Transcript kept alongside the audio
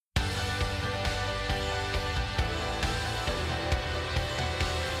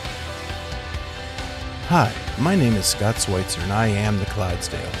Hi, my name is Scott Schweitzer and I am the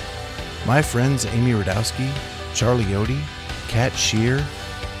Clydesdale. My friends Amy Radowski, Charlie Yodi, Kat Shear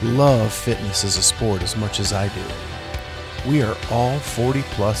love fitness as a sport as much as I do. We are all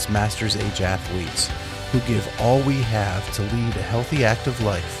 40-plus Masters Age athletes who give all we have to lead a healthy, active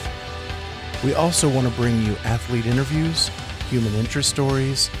life. We also want to bring you athlete interviews, human interest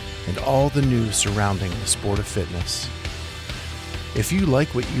stories, and all the news surrounding the sport of fitness. If you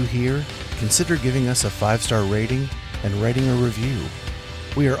like what you hear, consider giving us a 5-star rating and writing a review.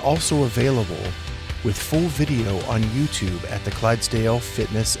 We are also available with full video on YouTube at the Clydesdale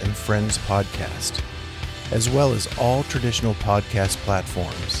Fitness and Friends podcast, as well as all traditional podcast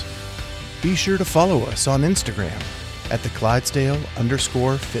platforms. Be sure to follow us on Instagram at the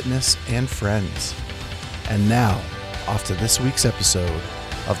Clydesdale_Fitness and Friends. And now, off to this week's episode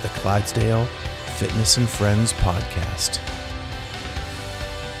of the Clydesdale Fitness and Friends podcast.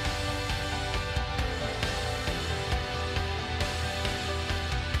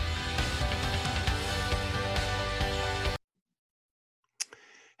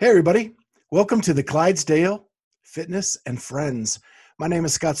 Hey everybody, welcome to the Clydesdale Fitness and Friends. My name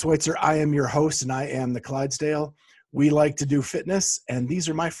is Scott Schweitzer. I am your host and I am the Clydesdale. We like to do fitness and these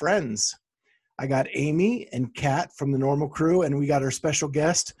are my friends. I got Amy and Kat from the normal crew and we got our special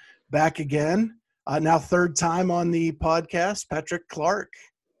guest back again. Now third time on the podcast, Patrick Clark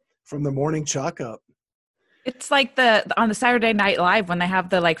from the Morning Chalk Up. It's like on the Saturday Night Live when they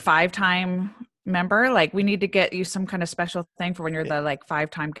have the 5-time member, we need to get you some kind of special thing for when you're the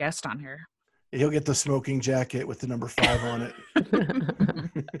 5-time guest on here. He'll get the smoking jacket with the number 5 on it.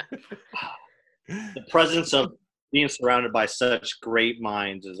 The presence of being surrounded by such great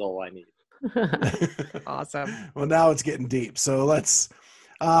minds is all I need. Awesome. Well, now it's getting deep. So let's,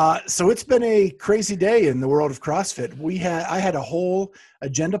 so it's been a crazy day in the world of CrossFit. I had a whole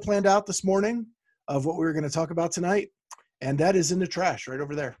agenda planned out this morning of what we were going to talk about tonight. And that is in the trash right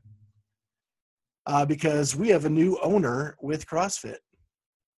over there. Because we have a new owner with CrossFit.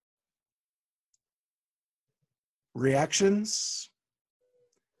 Reactions?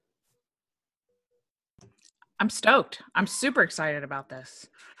 I'm stoked. I'm super excited about this.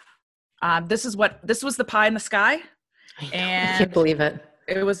 This was the pie in the sky. And I can't believe it.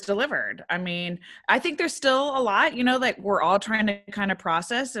 It was delivered. I mean, I think there's still a lot, we're all trying to kind of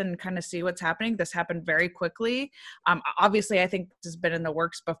process and kind of see what's happening. This happened very quickly. Obviously, I think this has been in the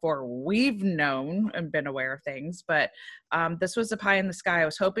works before we've known and been aware of things, but this was the pie in the sky I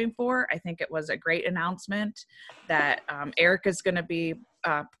was hoping for. I think it was a great announcement that Eric is going to be,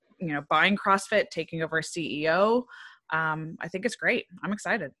 buying CrossFit, taking over as CEO. I think it's great. I'm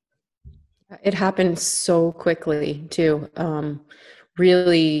excited. It happened so quickly too.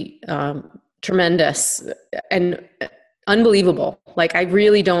 Really tremendous and unbelievable. I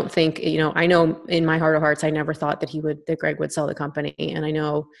really don't think, I know in my heart of hearts, I never thought that Greg would sell the company. And I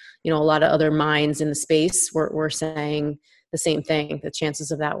know, a lot of other minds in the space were saying the same thing. The chances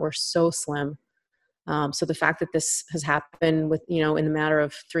of that were so slim. So the fact that this has happened with, in the matter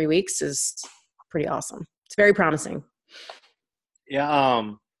of 3 weeks is pretty awesome. It's very promising.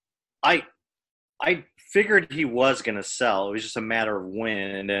 Yeah. I figured he was going to sell. It was just a matter of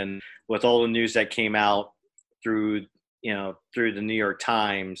when. And then with all the news that came out through the New York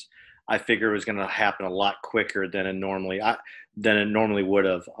Times, I figured it was going to happen a lot quicker than it normally would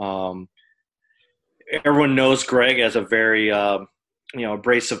have. Everyone knows Greg as a very,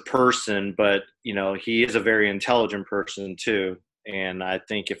 abrasive person, but, he is a very intelligent person too. And I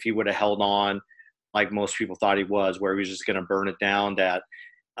think if he would have held on, like most people thought he was, where he was just going to burn it down, that,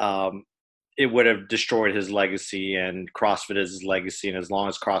 it would have destroyed his legacy, and CrossFit is his legacy. And as long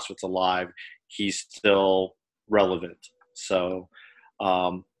as CrossFit's alive, he's still relevant. So,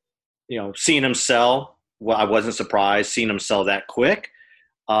 seeing him sell, well, I wasn't surprised. Seeing him sell that quick,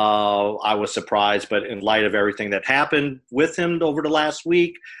 I was surprised. But in light of everything that happened with him over the last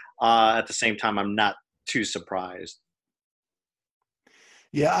week, at the same time, I'm not too surprised.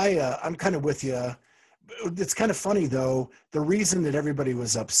 Yeah, I'm kind of with you. It's kind of funny, though. The reason that everybody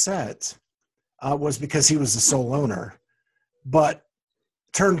was upset was because he was the sole owner. But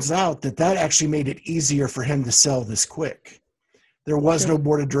turns out that actually made it easier for him to sell this quick. There was no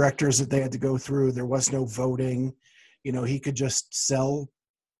board of directors that they had to go through. There was no voting. He could just sell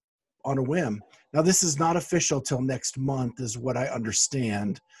on a whim. Now, this is not official till next month is what I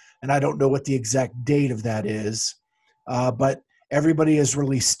understand. And I don't know what the exact date of that is. But everybody has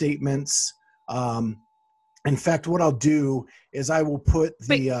released statements. In fact, what I'll do is I will put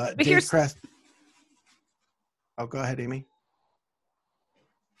the Dave Craft. Oh, go ahead, Amy.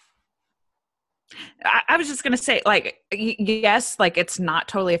 I was just going to say, like, yes, like it's not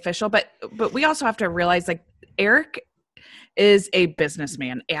totally official, but we also have to realize, like, Eric is a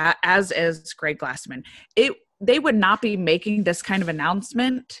businessman, as is Greg Glassman. They would not be making this kind of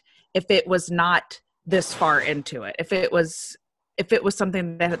announcement if it was not this far into it. If it was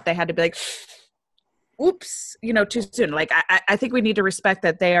something that they had to be like, oops, too soon. Like, I think we need to respect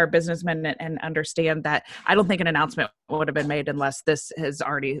that they are businessmen and understand that. I don't think an announcement would have been made unless this has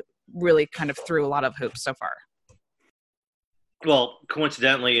already really kind of through a lot of hoops so far. Well,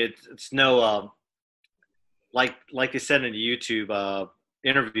 coincidentally, it's no, like they said in the YouTube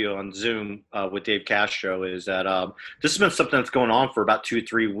interview on Zoom with Dave Castro, is that this has been something that's going on for about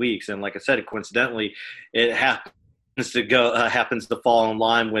 2-3 weeks. And like I said, coincidentally, it happens to fall in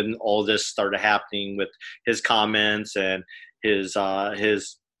line when all this started happening with his comments and his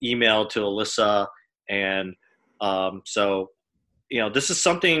email to Alyssa. And so, this is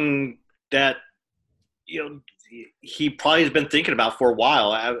something that, he probably has been thinking about for a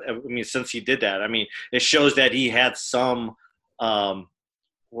while. I mean, since he did that, I mean, it shows that he had some,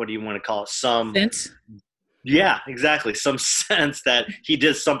 what do you want to call it? Some sense. Yeah, exactly. Some sense that he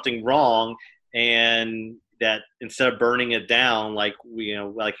did something wrong, and that instead of burning it down, like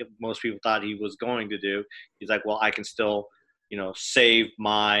like most people thought he was going to do, he's like, well, I can still, save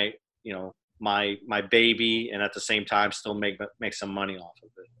my, my baby, and at the same time still make some money off of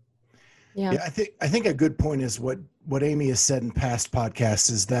it. Yeah, I think a good point is what Amy has said in past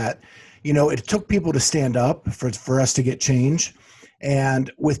podcasts is that, it took people to stand up for us to get change.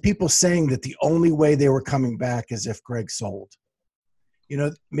 And with people saying that the only way they were coming back is if Greg sold,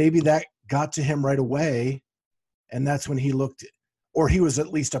 maybe that got to him right away. And that's when he looked, or he was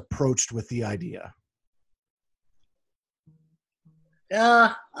at least approached with the idea.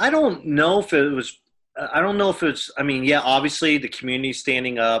 I don't know if it's, I mean, yeah, obviously the community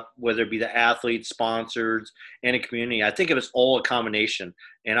standing up, whether it be the athletes, sponsors, and a community. I think it was all a combination.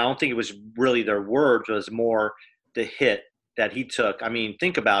 And I don't think it was really their words, it was more the hit that he took. I mean,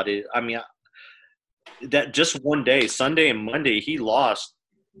 think about it. I mean, that just one day, Sunday and Monday, he lost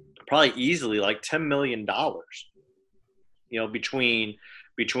probably easily like $10 million, between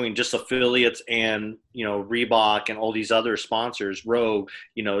just affiliates and, Reebok and all these other sponsors, Rogue,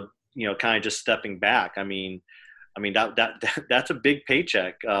 kind of just stepping back. I mean, that's a big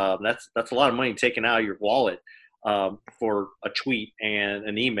paycheck. That's a lot of money taken out of your wallet for a tweet and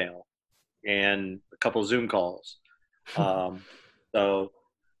an email and a couple of Zoom calls. So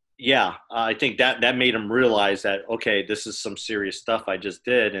yeah, I think that made him realize that, okay, this is some serious stuff I just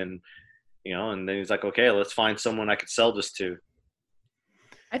did. And, and then he's like, okay, let's find someone I could sell this to.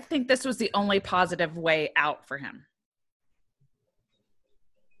 I think this was the only positive way out for him.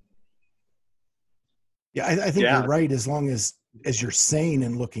 Yeah, I think you're right. As long as you're sane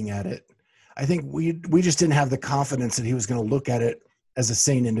and looking at it, I think we just didn't have the confidence that he was going to look at it as a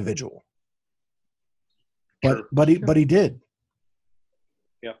sane individual. But he did.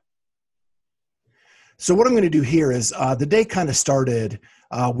 Yeah. So what I'm going to do here is the day kind of started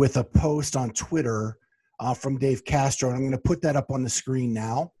with a post on Twitter from Dave Castro, and I'm going to put that up on the screen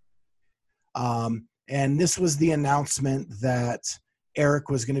now. And this was the announcement that Eric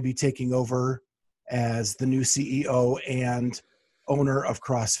was going to be taking over as the new CEO and owner of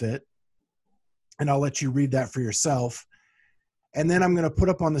CrossFit. And I'll let you read that for yourself. And then I'm going to put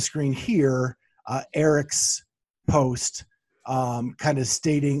up on the screen here Eric's post kind of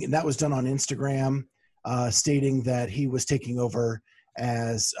stating, and that was done on Instagram, stating that he was taking over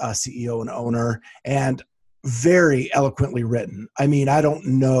as CEO and owner, and very eloquently written. I mean, I don't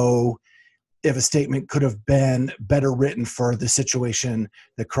know if a statement could have been better written for the situation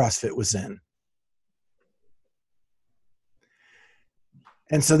that CrossFit was in.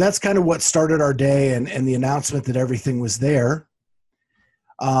 And so that's kind of what started our day, and the announcement that everything was there.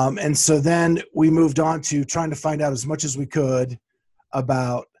 And so then we moved on to trying to find out as much as we could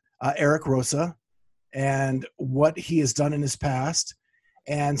about Eric Roza and what he has done in his past.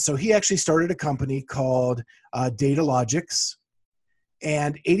 And so he actually started a company called Data Logics,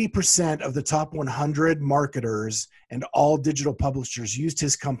 and 80% of the top 100 marketers and all digital publishers used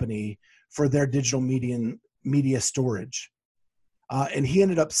his company for their digital media storage. And he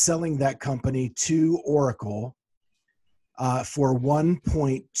ended up selling that company to Oracle for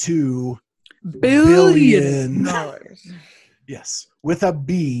 $1.2 billion. Yes, with a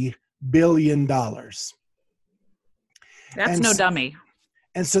B, $billion. That's no dummy.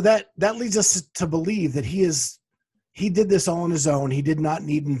 And so that leads us to believe that he did this all on his own. He did not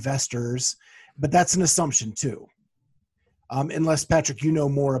need investors, but that's an assumption too. Unless, Patrick, you know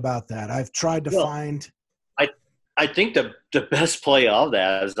more about that. I've tried to find. I think the best play of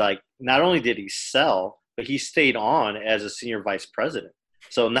that is like, not only did he sell, but he stayed on as a senior vice president.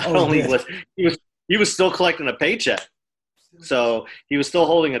 So not only was he was still collecting a paycheck, so he was still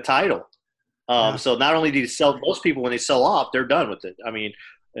holding a title. So not only did he sell, most people when they sell off, they're done with it. I mean,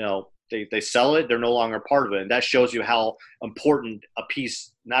 they sell it, they're no longer part of it, and that shows you how important a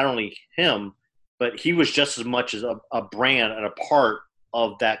piece, not only him, but he was just as much as a brand and a part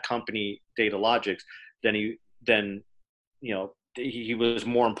of that company, Datalogics, than he was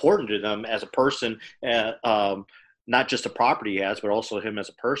more important to them as a person, not just the property he has, but also him as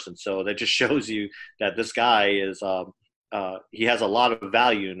a person. So that just shows you that this guy is he has a lot of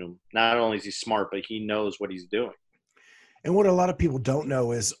value in him. Not only is he smart, but he knows what he's doing. And what a lot of people don't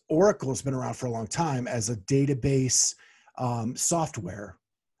know is Oracle has been around for a long time as a database software,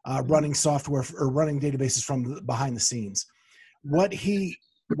 running software or running databases from behind the scenes. What he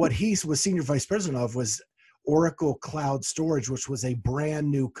was senior vice president of was Oracle Cloud Storage, which was a brand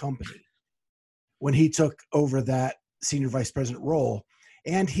new company when he took over that senior vice president role,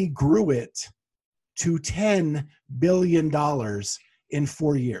 and he grew it to $10 billion in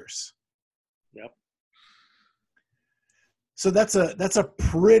 4 years. Yep. So that's a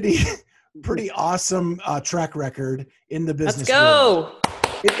pretty awesome track record in the business. Let's go.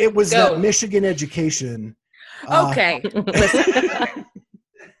 World. It was that Michigan education. Okay. Listen.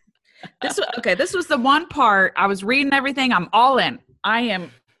 This was the one part I was reading everything. I'm all in.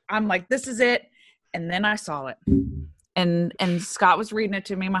 I'm like, this is it. And then I saw it. And Scott was reading it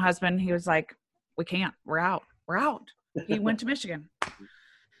to me, my husband. He was like, we can't. We're out. He went to Michigan.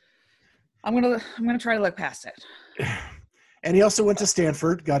 I'm gonna try to look past it. And he also went to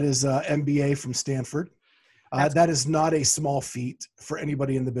Stanford, got his MBA from Stanford. That is not a small feat for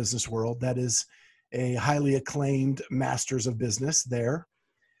anybody in the business world. That is a highly acclaimed master's of business there.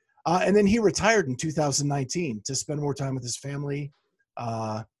 And then he retired in 2019 to spend more time with his family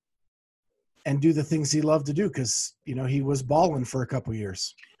and do the things he loved to do because, he was balling for a couple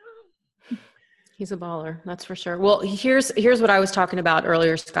years. He's a baller, that's for sure. Well, here's what I was talking about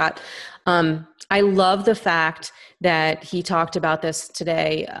earlier, Scott. I love the fact that he talked about this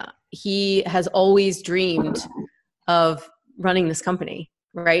today. He has always dreamed of running this company,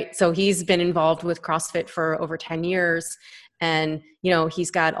 right? So he's been involved with CrossFit for over 10 years and,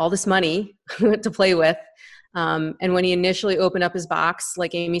 he's got all this money to play with. And when he initially opened up his box,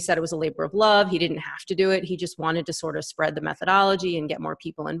 like Amy said, it was a labor of love. He didn't have to do it. He just wanted to sort of spread the methodology and get more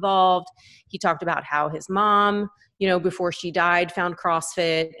people involved. He talked about how his mom, before she died, found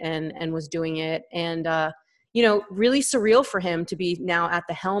CrossFit and was doing it. And, really surreal for him to be now at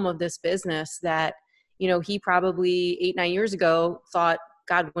the helm of this business that, he probably 8-9 years ago thought,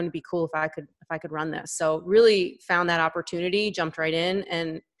 God, wouldn't it be cool if I could run this? So really found that opportunity, jumped right in,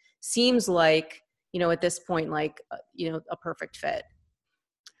 and seems like, at this point, like, a perfect fit.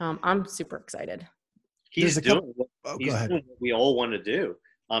 I'm super excited. He's doing what we all want to do.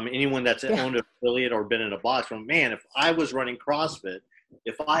 Anyone that's owned an affiliate or been in a box from, man, if I was running CrossFit,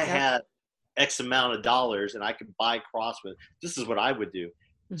 if I had X amount of dollars and I could buy CrossFit, this is what I would do.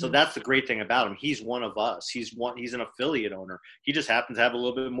 Mm-hmm. So that's the great thing about him. He's one of us. He's an affiliate owner. He just happens to have a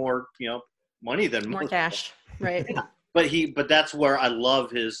little bit more, money than more cash. Right. But that's where I love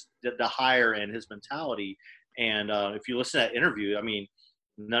the hire and his mentality. And if you listen to that interview, I mean,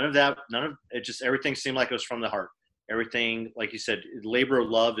 none of it, just everything seemed like it was from the heart. Everything, like you said, labor of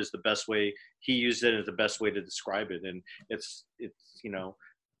love is the best way. He used it as the best way to describe it. And it's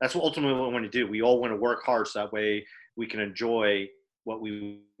that's what ultimately what we want to do. We all want to work hard so that way we can enjoy what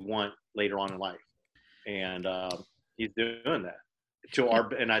we want later on in life. And he's doing that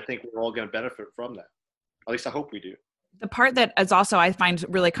and I think we're all going to benefit from that. At least I hope we do. The part that is also I find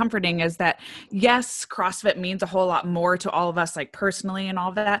really comforting is that, yes, CrossFit means a whole lot more to all of us, like personally and all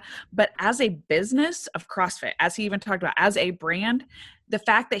of that. But as a business of CrossFit, as he even talked about, as a brand, the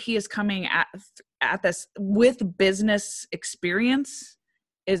fact that he is coming at this with business experience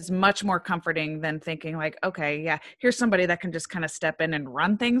is much more comforting than thinking like, okay, yeah, here's somebody that can just kind of step in and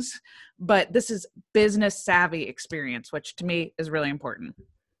run things. But this is business savvy experience, which to me is really important.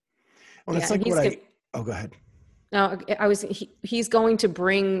 Well, it's like go ahead. No, he's going to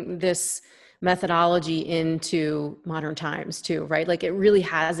bring this methodology into modern times too, right? Like it really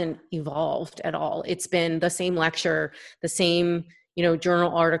hasn't evolved at all. It's been the same lecture, the same,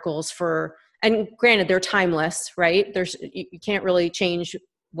 journal articles and granted they're timeless, right? You can't really change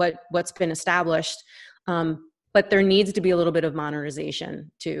what's been established. But there needs to be a little bit of modernization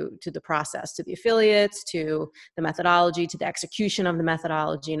to the process, to the affiliates, to the methodology, to the execution of the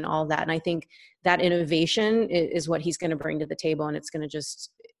methodology and all that. And I think that innovation is what he's going to bring to the table. And it's going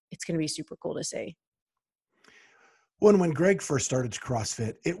to be super cool to see. When Greg first started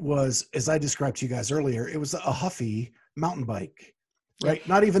CrossFit, it was, as I described to you guys earlier, it was a Huffy mountain bike, right? Yep.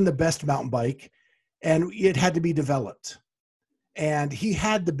 Not even the best mountain bike. And it had to be developed. And he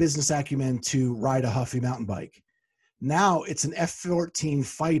had the business acumen to ride a Huffy mountain bike. Now it's an F-14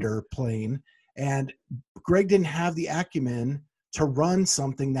 fighter plane. And Greg didn't have the acumen to run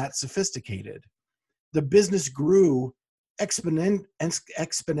something that sophisticated. The business grew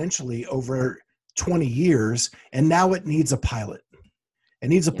exponentially over 20 years, and now it needs a pilot. It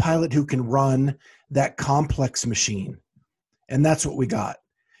needs a pilot who can run that complex machine. And that's what we got.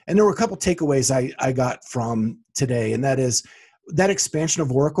 And there were a couple takeaways I got from today, and that is that expansion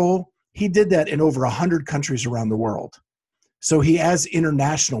of Oracle. He did that in over 100 countries around the world. So he has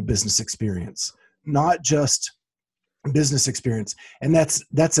international business experience, not just business experience. And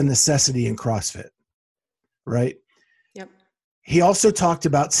that's a necessity in CrossFit, right? Yep. He also talked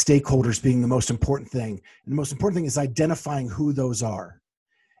about stakeholders being the most important thing. And the most important thing is identifying who those are.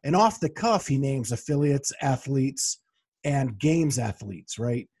 And off the cuff, he names affiliates, athletes, and games athletes,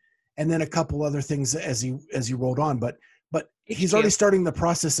 right? And then a couple other things as he rolled on. But he's already starting the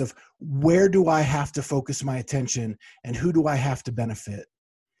process of where do I have to focus my attention and who do I have to benefit?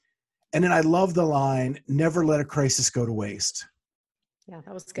 And then I love the line, never let a crisis go to waste. Yeah,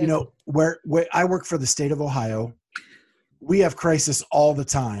 that was good. You know, where I work for the state of Ohio, we have crisis all the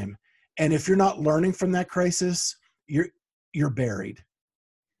time. And if you're not learning from that crisis, you're buried.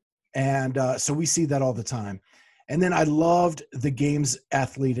 And so we see that all the time. And then I loved the games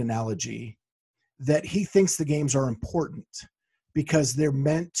athlete analogy, that he thinks the games are important because they're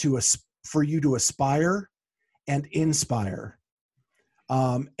meant for you to aspire and inspire.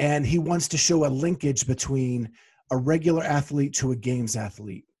 And he wants to show a linkage between a regular athlete to a games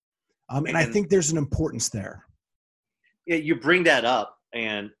athlete. And I think there's an importance there. Yeah, you bring that up,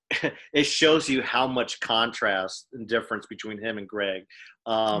 and it shows you how much contrast and difference between him and Greg.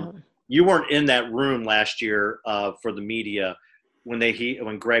 You weren't in that room last year for the media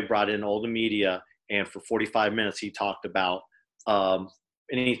when Greg brought in all the media, and for 45 minutes he talked about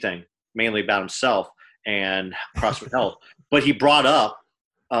anything, mainly about himself and CrossFit Health. But he brought up,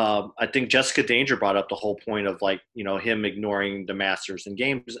 I think Jessica Danger brought up the whole point of him ignoring the masters and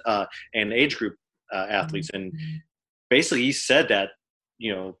games and age group athletes. And basically he said that,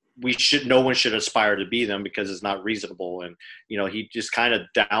 no one should aspire to be them because it's not reasonable. And, he just kind of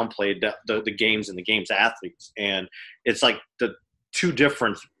downplayed the games and the games athletes. And it's like the two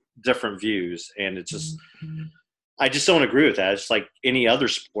different views. And it's just, I just don't agree with that. It's like any other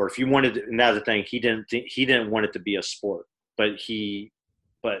sport. If you wanted, and that's the thing, he didn't want it to be a sport, but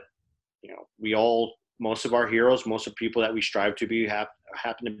most of our heroes, most of the people that we strive to be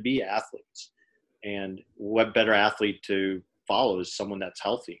happen to be athletes. And what better athlete to follow is someone that's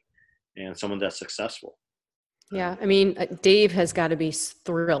healthy and someone that's successful. Yeah. I mean, Dave has got to be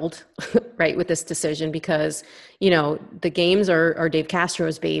thrilled, right, with this decision because, the games are Dave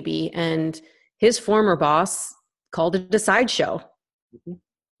Castro's baby, and his former boss called it a sideshow,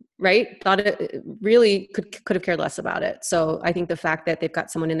 right? Thought it really could have cared less about it. So I think the fact that they've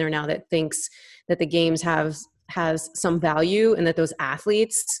got someone in there now that thinks that the games has some value and that those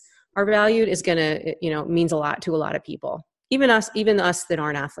athletes are valued is going to, means a lot to a lot of people. Even us that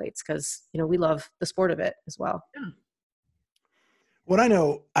aren't athletes, because, we love the sport of it as well. Yeah. What I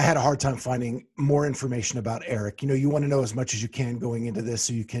know, I had a hard time finding more information about Eric. You want to know as much as you can going into this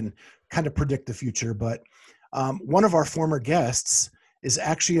so you can kind of predict the future. But one of our former guests is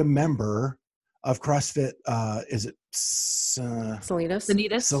actually a member of CrossFit. Is it Salinas?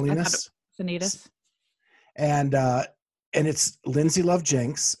 Salinas. And it's Lindsay Love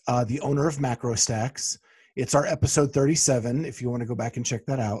Jenks, the owner of Macro Stacks. It's our episode 37, if you want to go back and check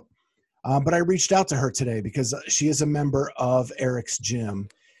that out. But I reached out to her today because she is a member of Eric's gym.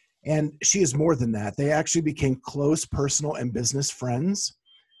 And she is more than that. They actually became close personal and business friends.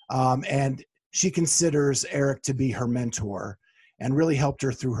 And she considers Eric to be her mentor and really helped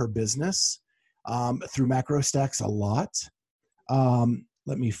her through her business, through Macro Stacks a lot.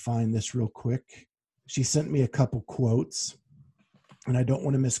 Let me find this real quick. She sent me a couple quotes, and I don't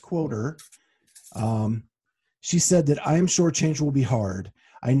want to misquote her. She said that I am sure change will be hard.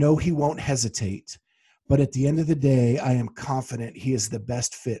 I know he won't hesitate, but at the end of the day, I am confident he is the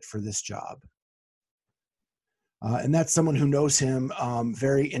best fit for this job. And that's someone who knows him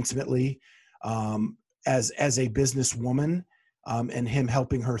very intimately as a businesswoman, and him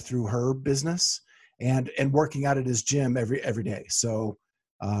helping her through her business and working out at his gym every day. So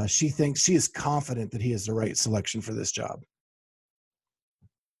she is confident that he is the right selection for this job.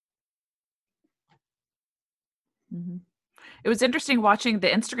 Mm-hmm. It was interesting watching the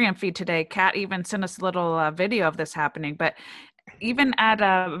Instagram feed today. Kat even sent us a little video of this happening, but even at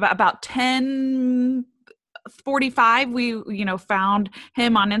about 10:45, we found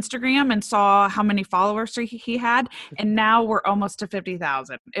him on Instagram and saw how many followers he had, and now we're almost to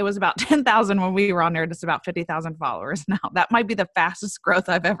 50,000. It was about 10,000 when we were on there. It's about 50,000 followers now. That might be the fastest growth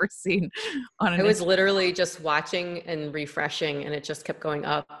I've ever seen on I was literally just watching and refreshing, and it just kept going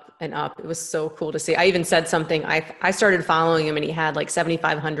up and up. It was so cool to see. I even said something. I started following him, and he had like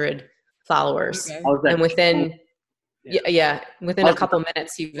 7,500 followers. Okay. And within within a couple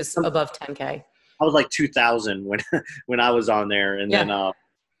minutes, he was above 10K. I was like 2,000 when I was on there, and then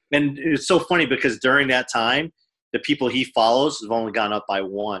and it's so funny because during that time, the people he follows have only gone up by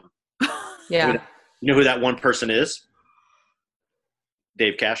one. Yeah, you know who that one person is?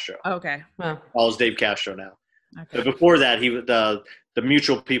 Dave Castro. Okay, Follows Dave Castro now. Okay. But before that, the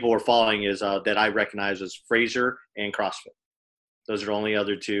mutual people we're following is that I recognize as Fraser and CrossFit. Those are the only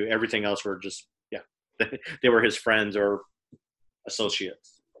other two. Everything else were just they were his friends or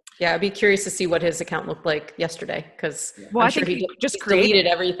associates. Yeah, I'd be curious to see what his account looked like yesterday, because I think he just deleted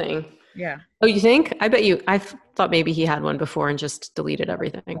everything. Yeah. Oh, you think? I thought maybe he had one before and just deleted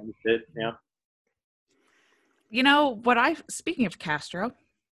everything. Yeah. Speaking of Castro,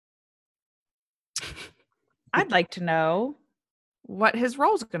 I'd like to know what his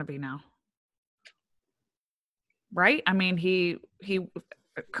role is going to be now. Right? I mean,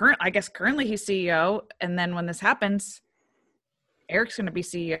 currently he's CEO, and then when this happens, Eric's going to be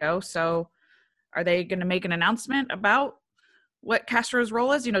CEO. So are they going to make an announcement about what Castro's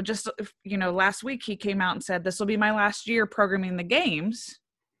role is? Last week he came out and said, this will be my last year programming the games.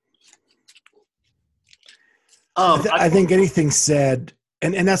 I think anything said,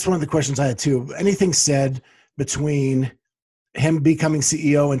 and that's one of the questions I had too, anything said between him becoming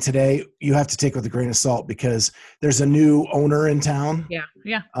CEO and today, you have to take with a grain of salt, because there's a new owner in town. Yeah.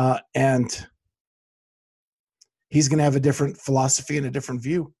 Yeah. And he's going to have a different philosophy and a different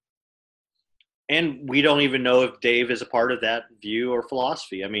view. And we don't even know if Dave is a part of that view or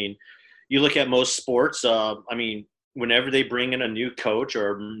philosophy. I mean, you look at most sports, whenever they bring in a new coach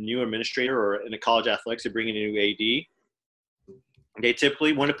or a new administrator, or in a college athletics, they bring in a new AD, they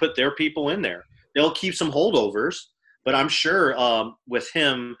typically want to put their people in there. They'll keep some holdovers, but I'm sure with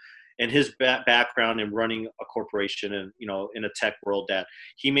him and his background in running a corporation and, in a tech world, that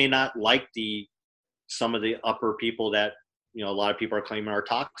he may not like some of the upper people that, a lot of people are claiming are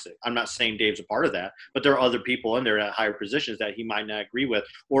toxic. I'm not saying Dave's a part of that, but there are other people in there at higher positions that he might not agree with,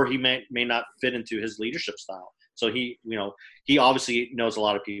 or he may not fit into his leadership style. So he obviously knows a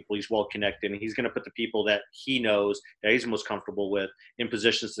lot of people. He's well connected, and he's going to put the people that he knows, that he's most comfortable with, in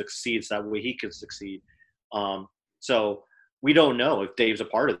positions to succeed, so that way he can succeed. So we don't know if Dave's a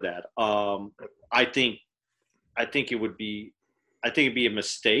part of that. I think it'd be a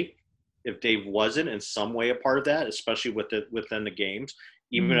mistake if Dave wasn't in some way a part of that, especially within the games,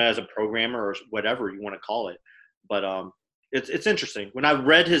 even as a programmer or whatever you want to call it. But it's interesting. When I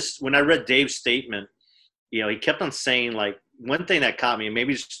read Dave's statement, he kept on saying, like, one thing that caught me, and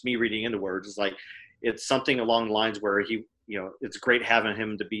maybe it's just me reading into words, is like, it's something along the lines where he, it's great having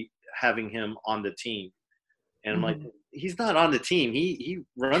him on the team. And I'm like, he's not on the team. He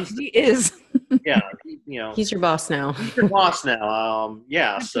runs. He is. Yeah. He's your boss now. He's your boss now.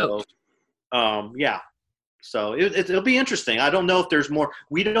 Yeah. So, So it'll be interesting. I don't know if there's more.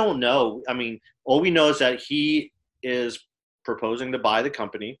 We don't know. I mean, all we know is that he is proposing to buy the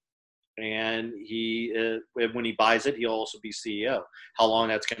company, and when he buys it, he'll also be CEO. How long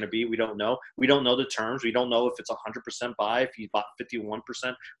that's going to be, we don't know. We don't know the terms. We don't know if it's 100% buy, if he bought 51%.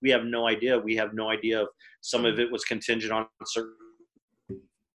 We have no idea. We have no idea if some of it was contingent on certain.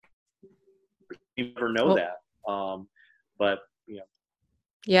 You never know that. But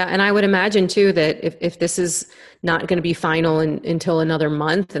Yeah, and I would imagine too that if this is not going to be final until another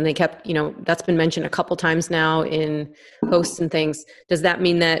month, and they kept, that's been mentioned a couple times now in posts and things, does that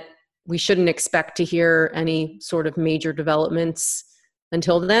mean that we shouldn't expect to hear any sort of major developments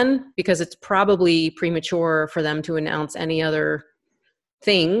until then? Because it's probably premature for them to announce any other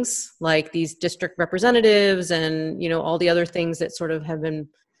things like these district representatives and, all the other things that sort of have been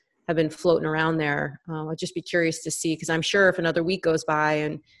floating around there. I'd just be curious to see, because I'm sure if another week goes by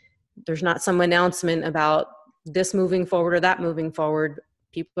and there's not some announcement about this moving forward or that moving forward,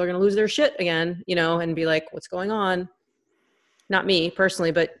 people are going to lose their shit again, and be like, what's going on? Not me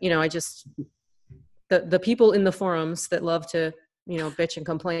personally, but, I just, the people in the forums that love to, bitch and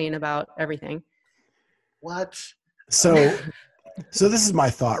complain about everything. What? So this is my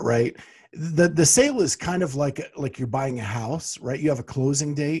thought, right? The sale is kind of like you're buying a house, right? You have a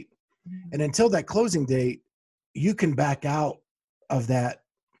closing date. And until that closing date, you can back out of that.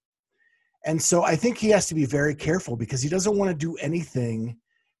 And so I think he has to be very careful because he doesn't want to do anything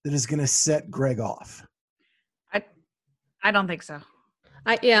that is going to set Greg off. I don't think so.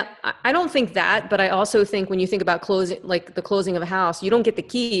 I don't think that, but I also think when you think about closing, like the closing of a house, you don't get the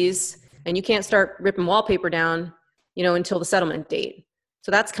keys and you can't start ripping wallpaper down, until the settlement date. So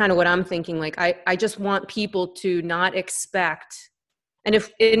that's kind of what I'm thinking. Like, I just want people to not expect, and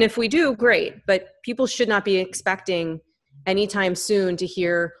if we do, great, but people should not be expecting anytime soon to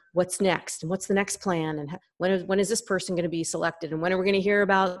hear what's next and what's the next plan and when is this person going to be selected and when are we going to hear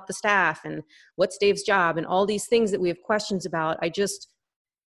about the staff and what's Dave's job and all these things that we have questions about.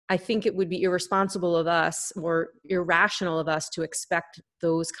 I think it would be irresponsible of us or irrational of us to expect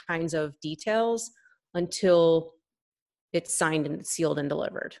those kinds of details until it's signed and sealed and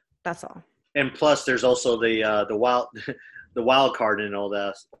delivered. That's all. And plus, there's also the wild card in all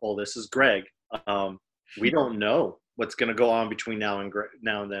this. All this is Greg. We don't know what's going to go on between now and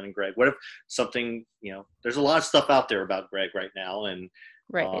then and Greg. What if something? There's a lot of stuff out there about Greg right now, and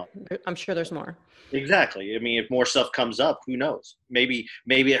right. I'm sure there's more. Exactly. I mean, if more stuff comes up, who knows? Maybe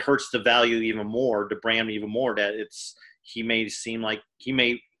it hurts the value even more, the brand even more. That he may seem like he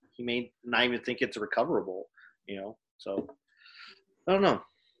may not even think it's recoverable. So I don't know.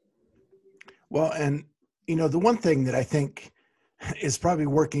 Well, and the one thing that I think is probably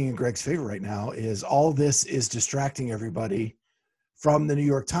working in Greg's favor right now is all this is distracting everybody from the New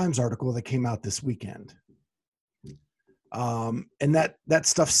York Times article that came out this weekend. And that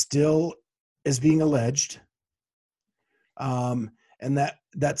stuff still is being alleged. And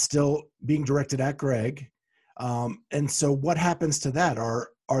that's still being directed at Greg. And so what happens to that?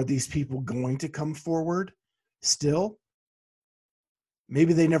 Are these people going to come forward still?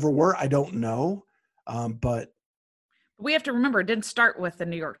 Maybe they never were. I don't know. But we have to remember it didn't start with the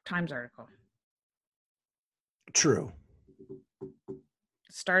New York Times article. True. It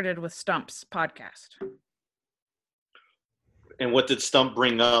started with Stump's podcast. And what did Stump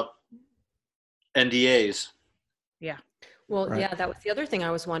bring up? NDAs. Yeah. Well, right. Yeah, that was the other thing I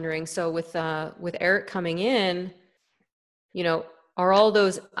was wondering. So with Eric coming in, are all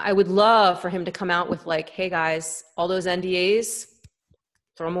those, I would love for him to come out with like, hey guys, all those NDAs,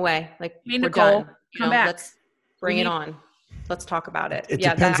 throw them away. Like, hey, we're Nicole, done. come back. Let's bring it on. Let's talk about it. It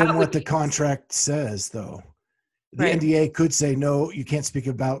depends on what the contract says, though. The right. NDA could say, no, you can't speak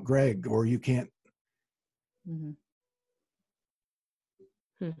about Greg, or you can't. Mm-hmm.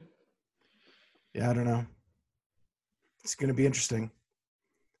 Yeah, I don't know. It's going to be interesting.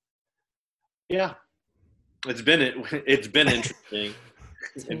 Yeah, it's been interesting.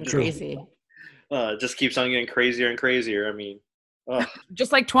 It's been crazy. It just keeps on getting crazier and crazier. I mean,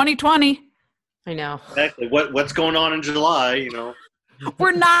 just like 2020. I know. Exactly. What's going on in July?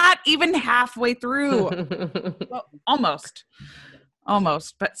 We're not even halfway through. Well, almost.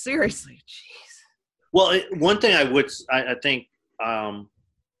 But seriously, jeez. Well, one thing I think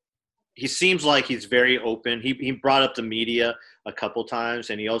he seems like he's very open. He brought up the media a couple times,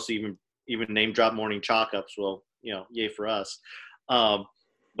 and he also even name dropped Morning Chalk Ups. Well, yay for us.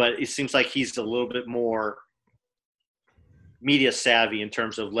 But it seems like he's a little bit more media savvy in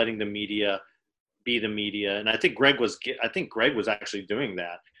terms of letting the media be the media. And I think Greg was actually doing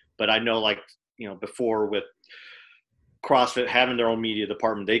that. But I know, before with CrossFit having their own media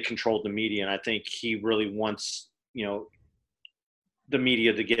department, they controlled the media, and I think he really wants the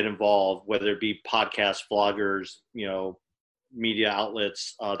media to get involved, whether it be podcasts, vloggers, media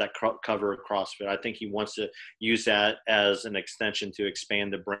outlets that cover CrossFit. I think he wants to use that as an extension to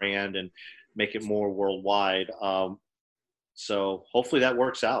expand the brand and make it more worldwide. So hopefully that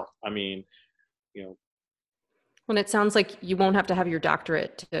works out. I mean, Well, it sounds like you won't have to have your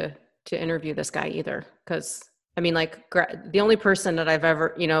doctorate to interview this guy either. Because I mean, the only person that I've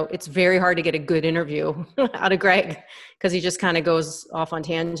ever, it's very hard to get a good interview out of Greg because he just kind of goes off on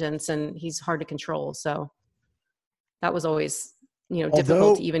tangents and he's hard to control. So that was always,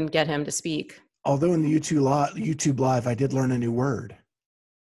 difficult to even get him to speak. Although in the YouTube live, I did learn a new word.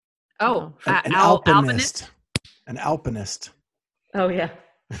 Oh, an alpinist. An alpinist. Oh, yeah.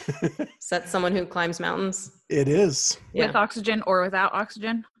 Is that someone who climbs mountains? It is. With oxygen or without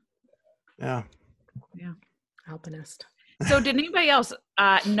oxygen? Yeah. Yeah. Alpinist. So did anybody else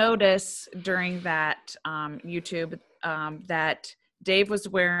notice during that YouTube that Dave was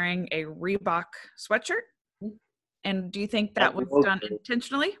wearing a Reebok sweatshirt? And do you think that was done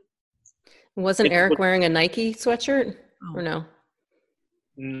intentionally? Wasn't Eric wearing a Nike sweatshirt or no?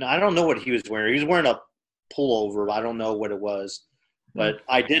 I don't know what he was wearing. He was wearing a pullover. I don't know what it was. But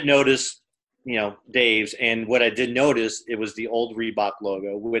I did notice Dave's. And what I did notice, it was the old Reebok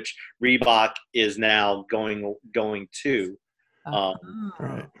logo, which Reebok is now going to.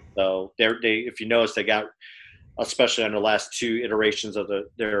 Right. So they if you notice, they got, especially on the last two iterations of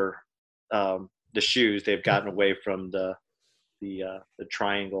the shoes, they've gotten away from the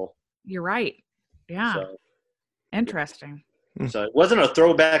triangle. You're right. Yeah. So, interesting. So it wasn't a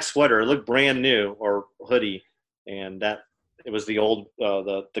throwback sweater. It looked brand new, or hoodie, and that it was the old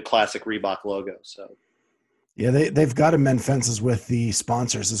the classic Reebok logo. So Yeah, they've got to mend fences with the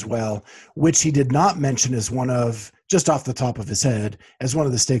sponsors as well, which he did not mention as one of, just off the top of his head, as one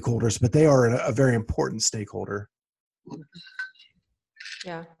of the stakeholders, but they are a very important stakeholder.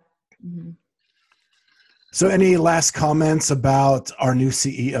 Yeah. Mm-hmm. So any last comments about our new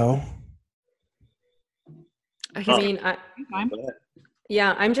CEO? I mean,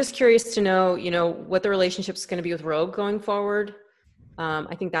 I'm just curious to know, what the relationship is going to be with Rogue going forward.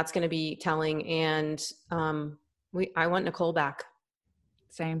 I think that's going to be telling, and I want Nicole back.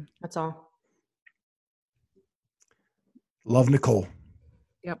 Same. That's all. Love Nicole.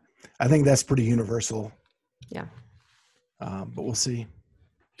 Yep. I think that's pretty universal. Yeah. But we'll see.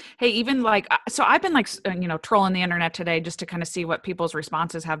 Hey, even so I've been trolling the internet today just to kind of see what people's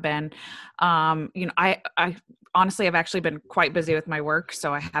responses have been. I honestly have actually been quite busy with my work,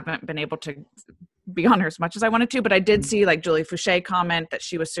 so I haven't been able to be on her as much as I wanted to, but I did see Julie Fouché comment that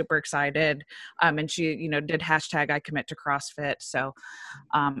she was super excited. And she, did hashtag I commit to CrossFit. So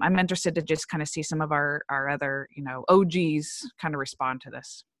I'm interested to just kind of see some of our other, OGs kind of respond to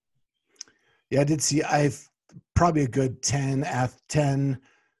this. Yeah, I did see, I've probably a good 10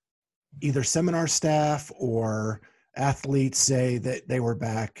 either seminar staff or athletes say that they were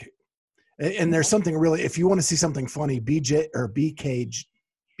back. And there's something really, if you want to see something funny, BKG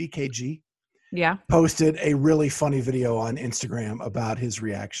yeah, posted a really funny video on Instagram about his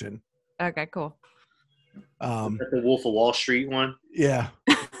reaction. Okay, cool. The Wolf of Wall Street one. Yeah.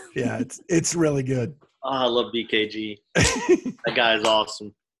 Yeah. It's really good. Oh, I love BKG. That guy is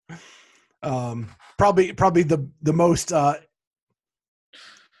awesome. Probably the most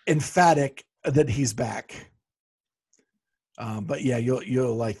emphatic that he's back. But yeah,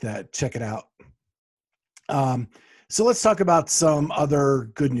 you'll like that. Check it out. So let's talk about some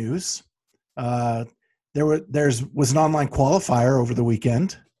other good news. There was an online qualifier over the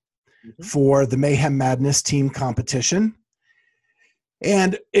weekend for the Mayhem Madness team competition.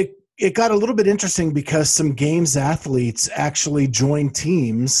 And it got a little bit interesting because some games athletes actually joined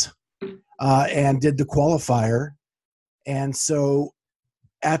teams and did the qualifier. And so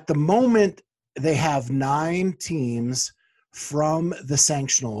at the moment, they have 9 teams from the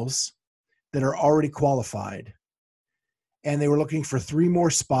sanctionals that are already qualified. And they were looking for 3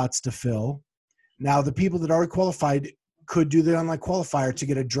 more spots to fill. Now, the people that already qualified could do the online qualifier to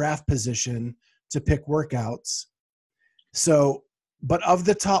get a draft position to pick workouts. So, but of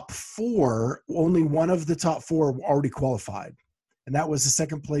the top 4, only one of the top 4 already qualified. And that was the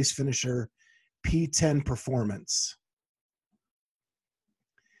second place finisher, P10 Performance.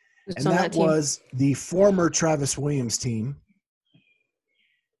 And that was the former Travis Williams team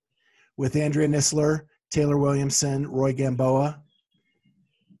with Andrea Nisler, Taylor Williamson, Roy Gamboa,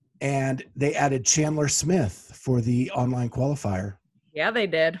 and they added Chandler Smith for the online qualifier. Yeah, they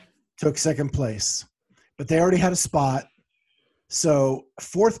did. Took second place, but they already had a spot. So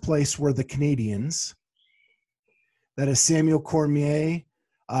fourth place were the Canadians. That is Samuel Cormier,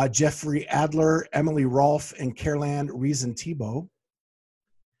 Jeffrey Adler, Emily Rolfe, and Caroline Reason-Thibault.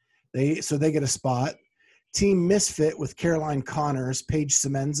 They get a spot. Team Misfit with Caroline Connors, Paige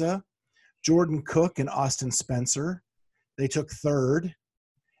Semenza, Jordan Cook, and Austin Spencer. They took third.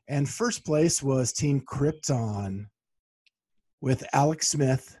 And first place was Team Krypton with Alex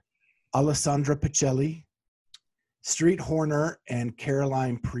Smith, Alessandra Pacelli, Street Horner, and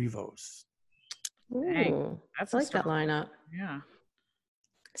Caroline Prevost. Ooh, I like that lineup. Yeah.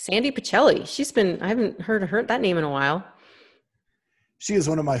 Sandy Pacelli. I haven't heard that name in a while. She is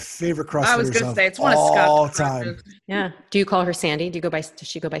one of my favorite CrossFitters I was going to say, it's one of all Scott's time. Yeah. Do you call her Sandy? Does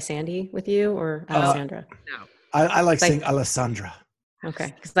she go by Sandy with you or Alessandra? No. I like saying Alessandra.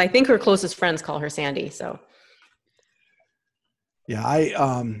 Okay. Because I think her closest friends call her Sandy. So. Yeah,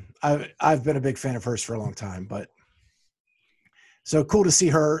 I've been a big fan of hers for a long time, but so cool to see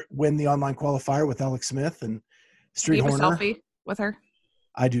her win the online qualifier with Alex Smith and Street Horner. Do you have a selfie with her?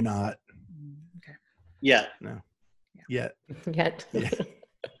 I do not. Okay. Yeah. No. Yet.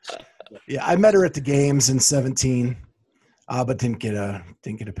 Yeah, I met her at the games in 2017, but didn't get a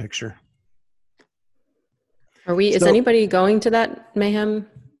picture. Is anybody going to that Mayhem?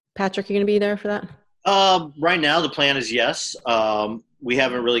 Patrick, you going to be there for that? Right now the plan is yes. we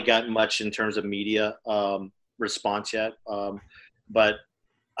haven't really gotten much in terms of media response yet. But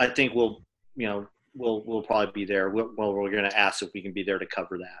I think we'll probably be there. We're going to ask if we can be there to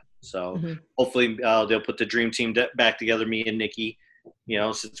cover that. So hopefully they'll put the dream team back together, me and Nikki,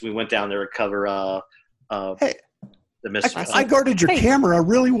 since we went down there to cover Hey, the mystery. I guarded your camera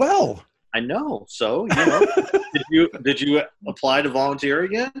really well. I know. So, did you apply to volunteer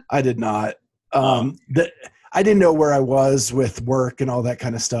again? I did not. I didn't know where I was with work and all that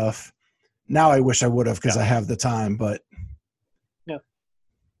kind of stuff. Now I wish I would have because I have the time, but. Yeah.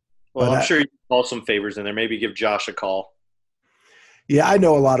 Well, I'm sure you can call some favors in there. Maybe give Josh a call. Yeah, I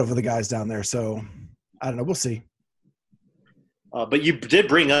know a lot of the guys down there, so I don't know. We'll see. But you did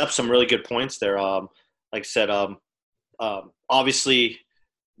bring up some really good points there. Like I said, obviously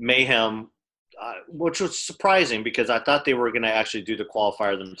Mayhem, which was surprising because I thought they were going to actually do the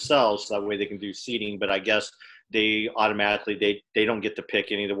qualifier themselves, so that way they can do seeding. But I guess they automatically they don't get to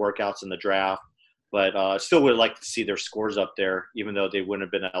pick any of the workouts in the draft. But still would like to see their scores up there, even though they wouldn't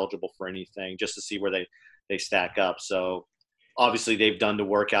have been eligible for anything, just to see where they stack up. So obviously they've done the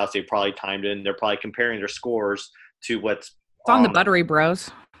workouts. They probably timed it, and they're probably comparing their scores to what's on the Buttery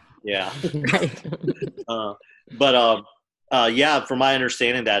Bros. Yeah. Yeah, from my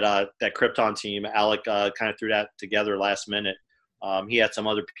understanding, that Krypton team, Alec kind of threw that together last minute. He had some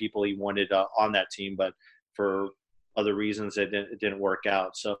other people he wanted on that team, but for other reasons it didn't work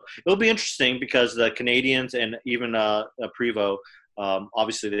out. So it'll be interesting because the Canadians and even Prevo,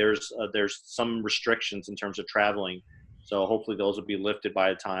 obviously there's some restrictions in terms of traveling. So hopefully those will be lifted by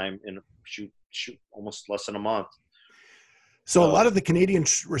the time in almost less than a month. So a lot of the Canadian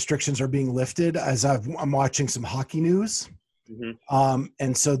restrictions are being lifted as I'm watching some hockey news.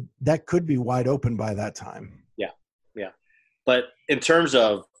 And so that could be wide open by that time. Yeah. But in terms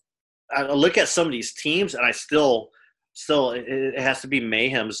of, I look at some of these teams and I still it has to be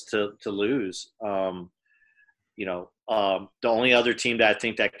Mayhem's to lose. The only other team that I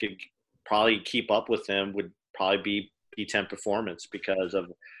think that could probably keep up with them would probably be P10 Performance because of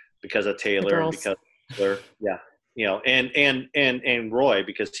Taylor and because of Taylor. Yeah. And Roy,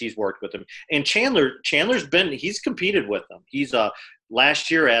 because he's worked with him, and he's competed with them. He's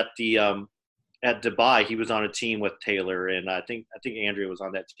last year at Dubai, he was on a team with Taylor, and I think Andrea was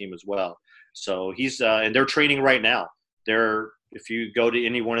on that team as well. So he's and they're training right now. If you go to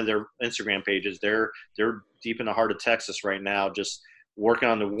any one of their Instagram pages, they're deep in the heart of Texas right now, just working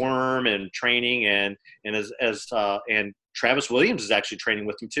on the worm and training, and Travis Williams is actually training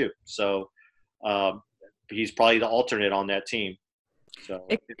with them too. So. He's probably the alternate on that team. So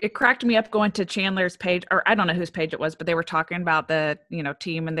it cracked me up going to Chandler's page, or I don't know whose page it was, but they were talking about the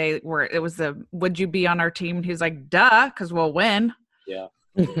team, and it was would you be on our team? And he's like, duh, because we'll win. Yeah.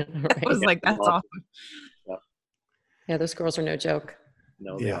 I was like, that's awesome. Yeah, those girls are no joke.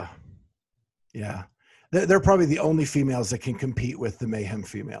 No. Yeah. They're probably the only females that can compete with the Mayhem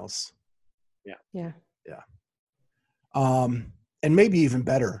females. Yeah. And maybe even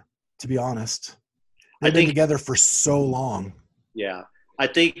better, to be honest. They've been together for so long. Yeah, I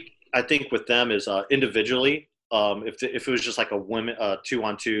think with them is individually. If it was just like a women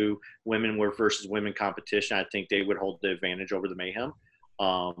 2-on-2 women versus women competition, I think they would hold the advantage over the Mayhem,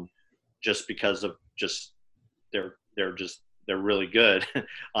 just because of they're really good,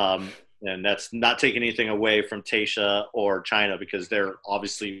 and that's not taking anything away from Tasha or China because they're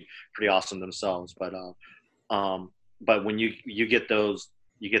obviously pretty awesome themselves. But when you get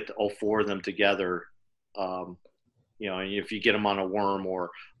all four of them together. And if you get them on a worm or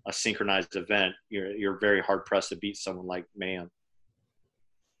a synchronized event, you're very hard pressed to beat someone like Mayhem.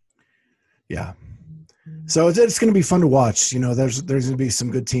 Yeah. So it's going to be fun to watch. There's going to be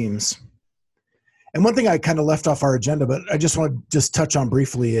some good teams. And one thing I kind of left off our agenda, but I just want to touch on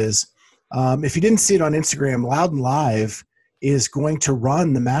briefly is, if you didn't see it on Instagram, Loud and Live is going to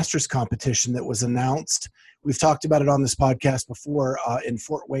run the Masters competition that was announced. We've talked about it on this podcast before, in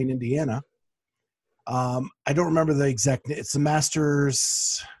Fort Wayne, Indiana. I don't remember the exact. It's the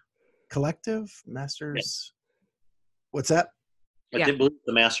Masters Collective. Masters. Yeah. What's that? I did believe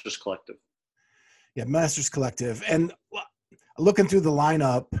the Masters Collective. Yeah, Masters Collective. And looking through the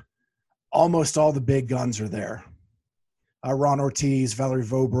lineup, almost all the big guns are there. Ron Ortiz, Valerie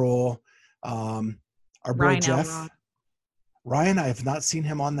Vobril, our boy Ryan Jeff. Elrod. Ryan, I have not seen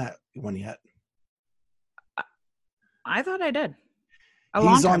him on that one yet. I thought I did.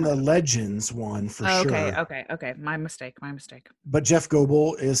 He's on the Legends one for sure. Okay. My mistake. But Jeff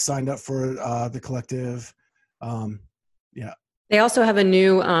Goebel is signed up for the collective. Yeah. They also have a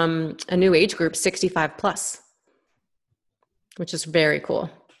new age group, 65 plus, which is very cool.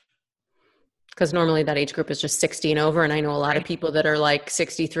 because normally that age group is just 60 and over. And I know a lot of people that are like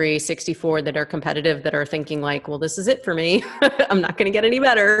 63, 64 that are competitive that are thinking like, well, this is it for me. I'm not going to get any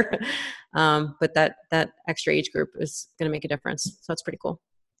better. But that extra age group is going to make a difference. So that's pretty cool.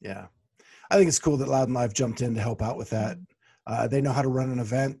 Yeah. I think it's cool that Loud and Live jumped in to help out with that. They know how to run an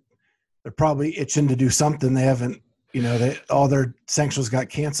event. They're probably itching to do something. They haven't, all their sanctions got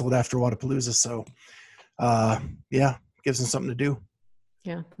canceled after Wadapalooza. So, gives them something to do.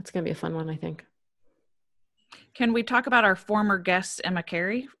 Yeah, it's going to be a fun one, I think. Can we talk about our former guest, Emma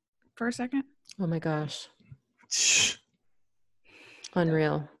Cary, for a second? Oh my gosh.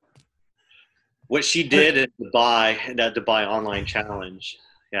 Unreal. What she did at that Dubai online challenge.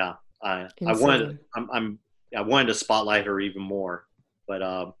 Yeah. I wanted to spotlight her even more,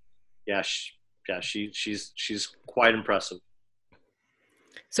 but she's quite impressive.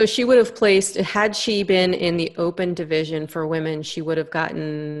 So she would have placed, had she been in the open division for women, she would have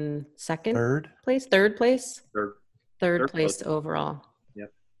gotten third place overall.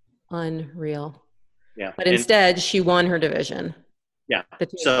 Yep. Unreal. Yeah. But instead she won her division. Yeah.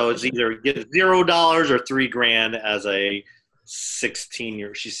 So it's either get $0 or $3,000 as a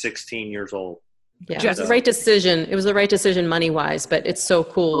 16 she's 16 years old. Yeah. It was the right decision. It was the right decision money wise, but it's so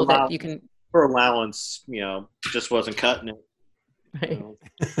cool that you can. Her allowance, just wasn't cutting it. Right.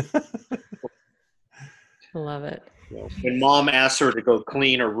 I love it. When mom asks her to go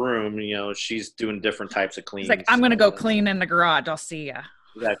clean her room, she's doing different types of cleaning. It's like, I'm going to go clean in the garage. I'll see ya.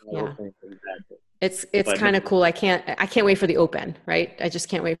 Exactly. Yeah. It's kind of cool. I can't wait for the open, right? I just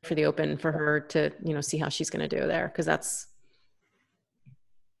can't wait for the open for her to, see how she's going to do there. Cause that's.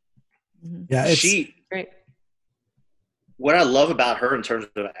 Yeah. It's great. What I love about her in terms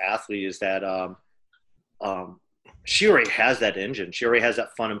of an athlete is that, she already has that engine. She already has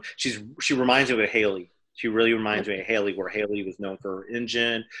that fun. She reminds me of Haley. She really reminds me of Haley, where Haley was known for her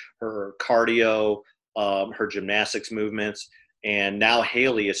engine, her cardio, her gymnastics movements. And now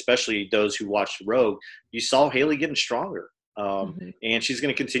Haley, especially those who watched Rogue, you saw Haley getting stronger. And she's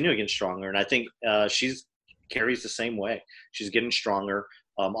going to continue getting stronger. And I think Cary's the same way. She's getting stronger.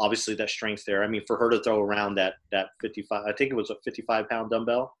 Obviously that strength's there. I mean, for her to throw around that 55, I think it was a 55-pound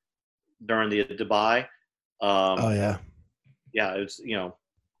dumbbell during the Dubai. Yeah, it was,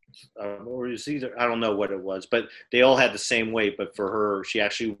 or it was either, I don't know what it was, but they all had the same weight. But for her, she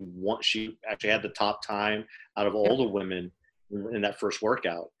actually had the top time out of all the women in that first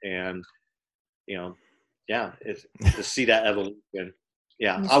workout. And, to see that evolution.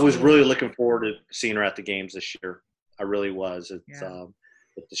 Yeah, I was really looking forward to seeing her at the games this year. I really was. It's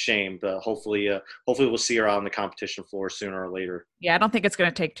a shame, but hopefully we'll see her out on the competition floor sooner or later. Yeah, I don't think it's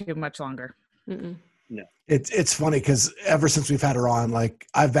going to take too much longer. Mm-mm. No. It's funny because ever since we've had her on, like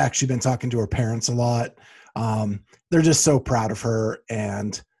I've actually been talking to her parents a lot. They're just so proud of her,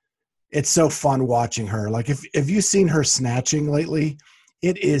 and it's so fun watching her. Like if you've seen her snatching lately,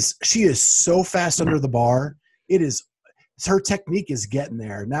 she is so fast under the bar. Her technique is getting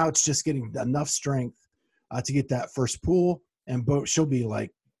there. Now it's just getting enough strength to get that first pull, and she'll be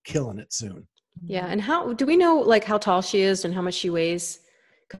like killing it soon. Yeah. And how do we know like how tall she is and how much she weighs?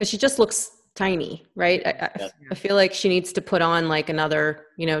 Because she just looks tiny, right? I feel like she needs to put on like another,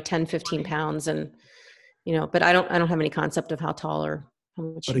 10, 15 pounds and, but I don't have any concept of how tall or how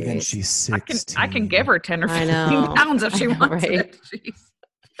much but she again, weighs. she's 16. I can give her 10 or 15 pounds if she wants right? it.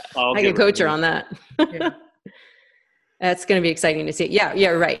 I can coach her on that. Yeah. That's going to be exciting to see. Yeah,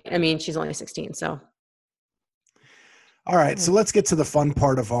 right. I mean, she's only 16, so. All right, so let's get to the fun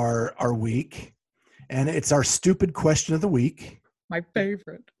part of our week, and it's our stupid question of the week. My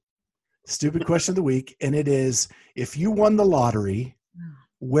favorite. Stupid question of the week, and it is, if you won the lottery,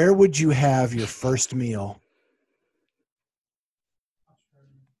 where would you have your first meal?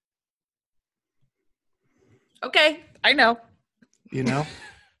 Okay, I know. You know?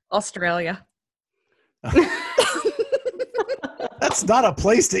 Australia. That's not a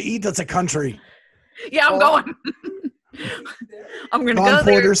place to eat, that's a country. Yeah, I'm going. I'm going to go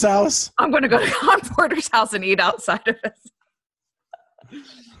there. Porter's house? I'm going to go to Con Porter's house and eat outside of it.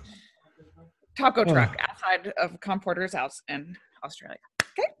 Taco truck outside of Con Porter's house in Australia.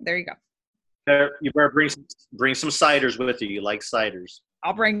 Okay, there you go. You better bring some ciders with you. You like ciders.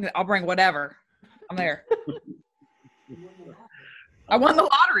 I'll bring whatever. I'm there. I won the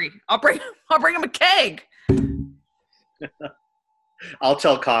lottery. I'll bring him a keg. I'll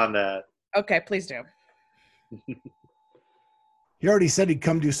tell Con that. Okay, please do. He already said he'd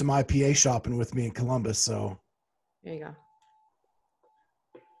come do some IPA shopping with me in Columbus, so. There you go.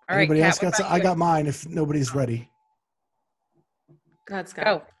 All right, anybody Kat, else got? I got mine if nobody's ready. Let's go.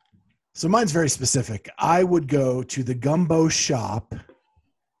 Go. So mine's very specific. I would go to the Gumbo shop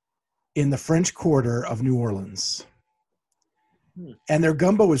in the French Quarter of New Orleans. And their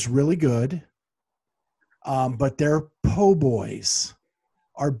gumbo is really good, but their po' boys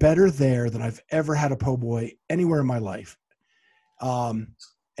are better there than I've ever had a po' boy anywhere in my life. And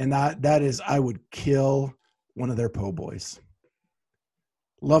that is, I would kill one of their po' boys.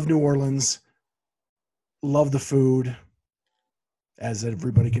 Love New Orleans. Love the food. As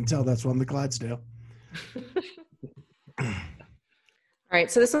everybody can tell, that's why I'm the Clydesdale. All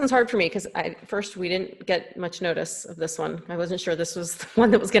right, so this one's hard for me because first we didn't get much notice of this one. I wasn't sure this was the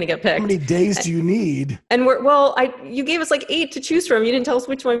one that was going to get picked. How many days do you need? And you gave us like 8 to choose from. You didn't tell us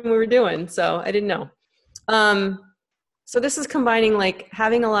which one we were doing, so I didn't know. So this is combining like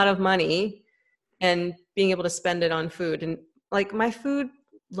having a lot of money and being able to spend it on food. And like my food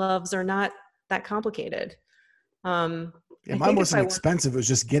loves are not that complicated. Mine wasn't expensive. It was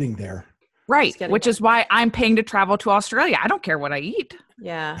just getting there. Right, which is why I'm paying to travel to Australia. I don't care what I eat.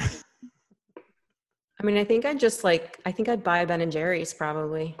 Yeah. I mean, I think I'd buy Ben & Jerry's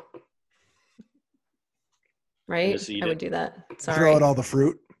probably. Right? I would do that. Sorry. Throw out all the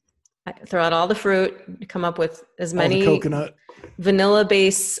fruit. Throw out all the fruit, come up with as many coconut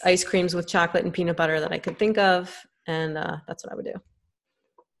vanilla-based ice creams with chocolate and peanut butter that I could think of, and that's what I would do.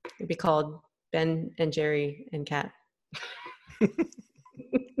 It'd be called Ben and Jerry and Cat.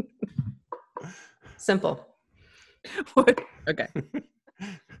 Simple. Okay.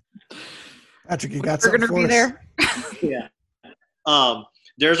 Patrick, you got something for us? There? Yeah.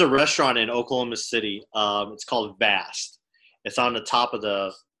 There's a restaurant in Oklahoma City. It's called Vast. It's on the top of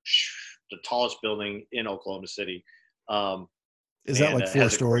the tallest building in Oklahoma City. Is that like 4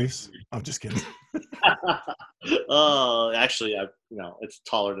 stories? I'm just kidding. Actually, it's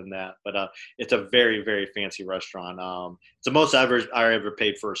taller than that, but it's a very, very fancy restaurant. It's the most I ever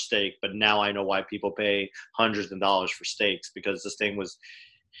paid for a steak, but now I know why people pay hundreds of dollars for steaks, because this thing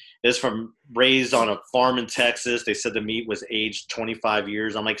is raised on a farm in Texas. They said the meat was aged 25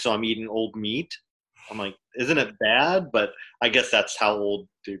 years. I'm like, so I'm eating old meat? I'm like, isn't it bad? But I guess that's how old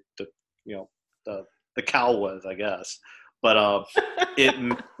the cow was, I guess. But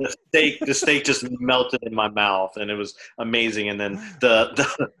the steak just melted in my mouth, and it was amazing. And then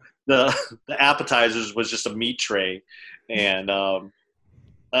the appetizers was just a meat tray, and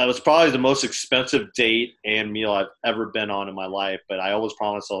it was probably the most expensive date and meal I've ever been on in my life. But I always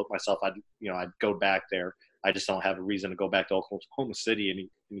promised myself I'd go back there. I just don't have a reason to go back to Oklahoma City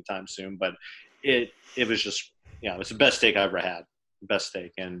anytime soon. But it was just it was the best steak I ever had, best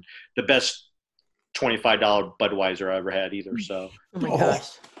steak, and the best $25 Budweiser I ever had either. So, oh my gosh,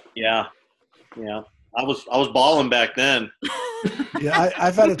 yeah, I was balling back then. Yeah,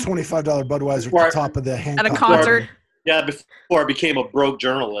 I've had a $25 Budweiser at the top of the Hancock at a concert. Yeah, before I became a broke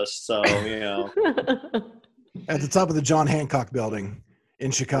journalist. So at the top of the John Hancock Building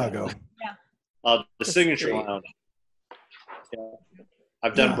in Chicago. Yeah. The Signature Lounge. Yeah,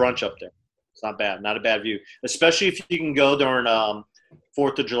 I've done brunch up there. It's not bad, not a bad view, especially if you can go during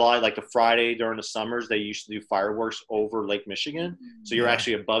 4th of July, like the Friday during the summers. They used to do fireworks over Lake Michigan, so you're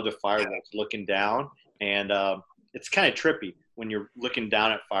actually above the fireworks looking down, and it's kind of trippy when you're looking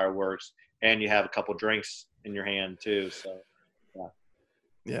down at fireworks and you have a couple drinks in your hand too. So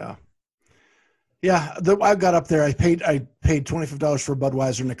I got up there. I paid $25 for a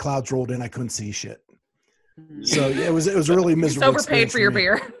Budweiser, and the clouds rolled in. I couldn't see shit. So it was a really miserable. Overpaid for your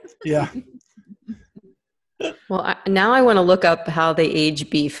beer. Yeah. Well, now I want to look up how they age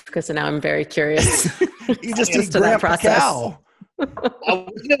beef, because now I'm very curious. You just eat Grandpa Cow.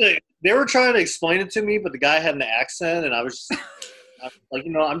 They were trying to explain it to me, but the guy had an accent, and I was like,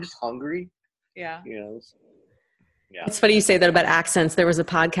 I'm just hungry. Yeah. Yeah. It's funny you say that about accents. There was a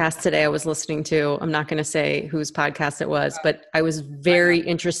podcast today I was listening to. I'm not going to say whose podcast it was, but I was very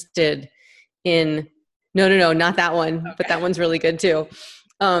interested in – no, not that one, but that one's really good too.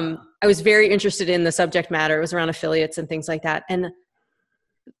 I was very interested in the subject matter. It was around affiliates and things like that. And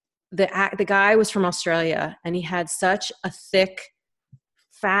the guy was from Australia, and he had such a thick,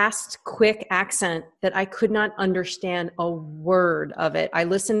 fast, quick accent that I could not understand a word of it. I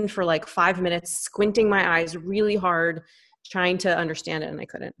listened for like 5 minutes, squinting my eyes really hard, trying to understand it, and I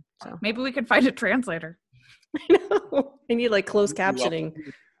couldn't. So maybe we could find a translator. I know. I need like closed captioning.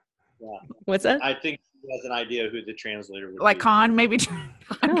 Yeah. What's that? I think he has an idea who the translator would like be. Khan, maybe.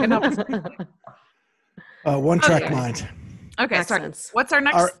 Khan can help us. One track mind. Okay, sorry. Accents. What's our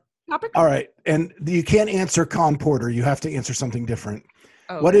next topic? All right, and you can't answer Con Porter. You have to answer something different.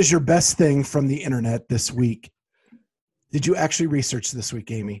 Oh, what is your best thing from the internet this week? Did you actually research this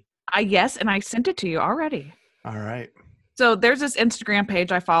week, Amy? Yes, and I sent it to you already. All right. So there's this Instagram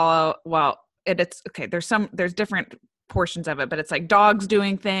page I follow. Well, it's okay. There's different portions of it, but it's like dogs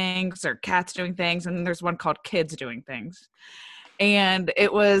doing things or cats doing things. And then there's one called kids doing things. And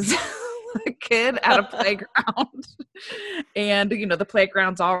it was a kid at a playground, and the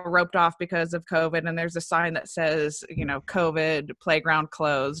playground's all roped off because of COVID, and there's a sign that says COVID, playground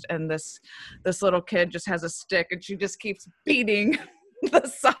closed, and this little kid just has a stick and she just keeps beating the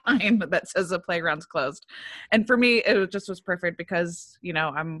sign that says the playground's closed. And for me it just was perfect because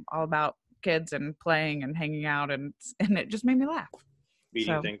I'm all about kids and playing and hanging out, and it just made me laugh.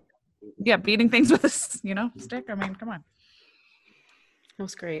 Beating things with a stick. I mean, come on. That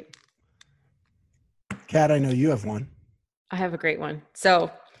was great. Kat, I know you have one. I have a great one.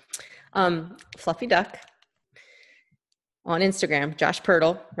 So, Fluffy Duck on Instagram, Josh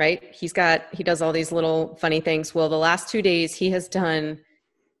Pirtle, right? He does all these little funny things. Well, the last 2 days he has done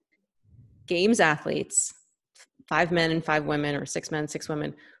games athletes, 5 men and 5 women, or 6 men, 6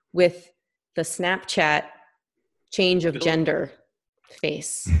 women, with the Snapchat change of gender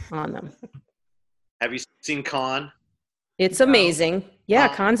face on them. Have you seen Con? It's amazing. Yeah,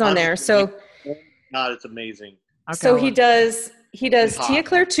 Con's on there. So God, it's amazing. Okay. So he does Tia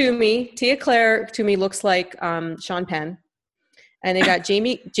Claire Toomey. Tia Claire Toomey looks like Sean Penn. And they got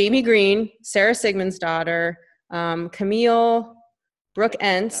Jamie Green, Sarah Sigmund's daughter, Camille, Brooke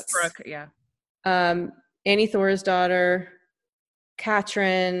Entz, Brooke, yeah. Annie Thor's daughter,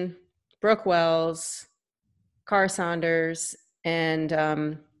 Katrin, Brooke Wells, Cara Saunders, and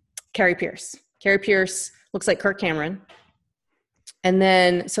Cary Pierce. Cary Pierce looks like Kirk Cameron. And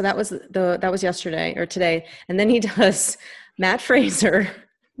then, so that was yesterday or today. And then he does Matt Fraser.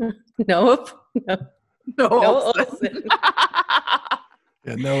 Noah Olsen.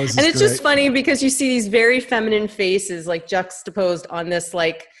 Yeah, Noah's and it's great. just funny because you see these very feminine faces like juxtaposed on this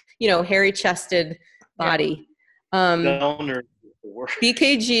hairy chested body. BKG,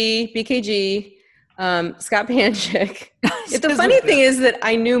 Scott Panchik. The funny thing is that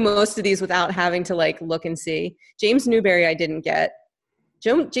I knew most of these without having to look and see. James Newberry I didn't get.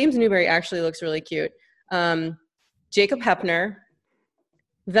 James Newberry actually looks really cute. Jacob Hepner,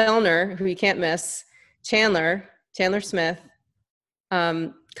 Vellner, who you can't miss, Chandler Smith,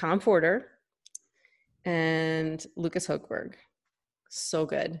 Tom Porter, and Lucas Hochberg. So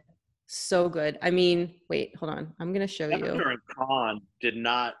good. So good. I mean, wait, hold on. I'm going to show you. Hepner and Con did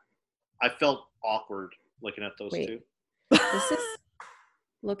not, I felt awkward looking at those two.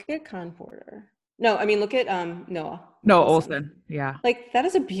 Look at Con Porter. No, I mean, look at Noah Olsen. Yeah. That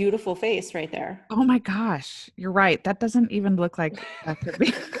is a beautiful face right there. Oh my gosh. You're right. That doesn't even look like that could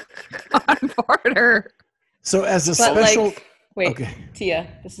be Con Porter. So as a special... okay. Tia.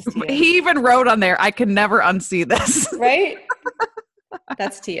 This is Tia. He even wrote on there, I can never unsee this. Right?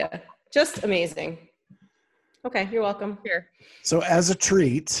 That's Tia. Just amazing. Okay, you're welcome. Here. So as a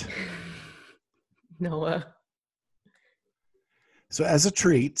treat... Noah. So as a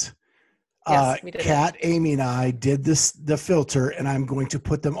treat... Yes, we did Kat, Amy, and I did the filter, and I'm going to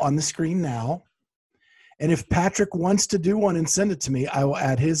put them on the screen now. And if Patrick wants to do one and send it to me, I will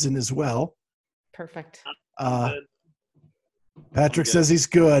add his in as well. Perfect. Patrick says he's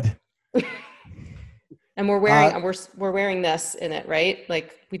good. And we're wearing this in it, right?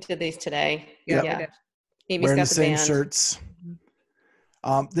 We did these today. Yep. Yeah. Amy's wearing got the same band. shirts.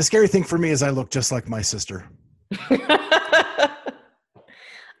 The scary thing for me is I look just like my sister.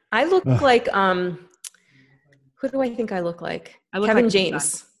 I look like who do I think I look like? Kevin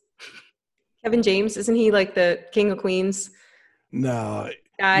James. Kevin James, isn't he the King of Queens? No,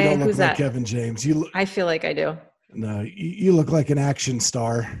 guy. You don't look Who's like that? Kevin James. I feel like I do. No, you look like an action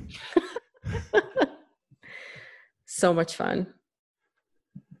star. So much fun.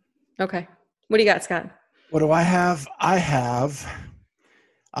 Okay, what do you got, Scott? What do I have? I have.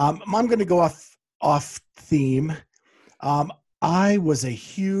 I'm going to go off theme. I was a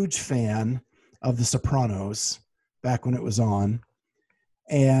huge fan of The Sopranos back when it was on.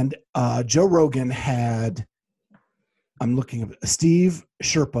 And Joe Rogan had, I'm looking at Steve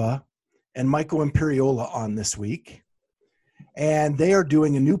Sherpa and Michael Imperioli on this week. And they are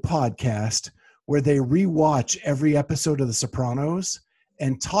doing a new podcast where they rewatch every episode of The Sopranos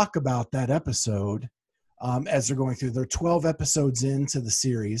and talk about that episode as they're going through. They're 12 episodes into the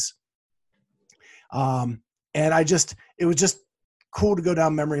series. And it was just cool to go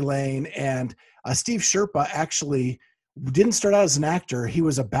down memory lane. And Steve Sherpa actually didn't start out as an actor. He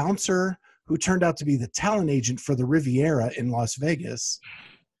was a bouncer who turned out to be the talent agent for the Riviera in Las Vegas.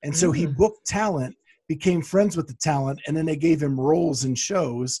 And so he booked talent, became friends with the talent, and then they gave him roles in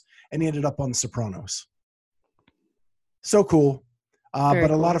shows, and he ended up on The Sopranos. So cool,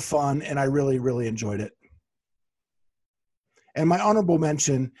 but a lot of fun, and I really, really enjoyed it. And my honorable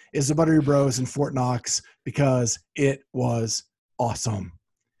mention is the Buttery Bros in Fort Knox because it was awesome.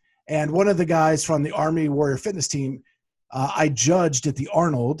 And one of the guys from the Army Warrior Fitness team, I judged at the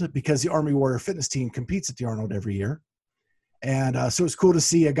Arnold because the Army Warrior Fitness team competes at the Arnold every year. And so it was cool to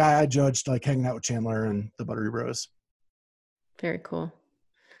see a guy I judged like hanging out with Chandler and the Buttery Bros. Very cool.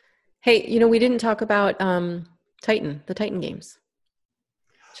 Hey, we didn't talk about the Titan Games.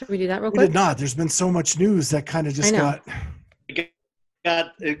 Should we do that real quick? We did not. There's been so much news that kind of just got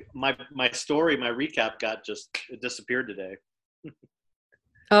my story, my recap it disappeared today.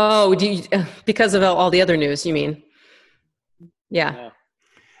 Oh, because of all the other news, you mean? Yeah.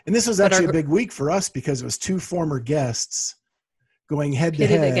 And this was actually a big week for us because it was two former guests going head to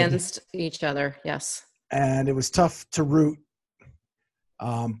head against each other. Yes. And it was tough to root.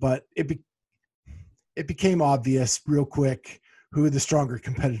 But it became obvious real quick who the stronger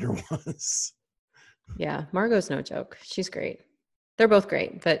competitor was. Yeah. Margot's no joke. She's great. They're both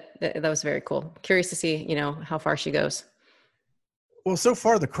great, but that was very cool. Curious to see, how far she goes. Well, so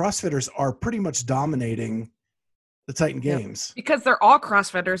far the CrossFitters are pretty much dominating the Titan Games. Because they're all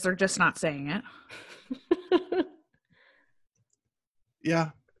CrossFitters. They're just not saying it. Yeah.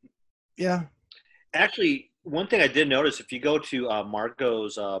 Actually, one thing I did notice, if you go to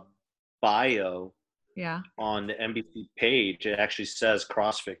Margot's bio on the NBC page, it actually says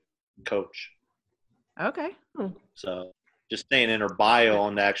CrossFit coach. Okay. So just saying in her bio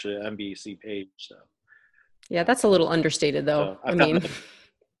on the actual NBC page. So. Yeah, that's a little understated, though.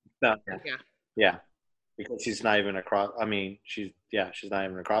 Yeah, because she's not even she's not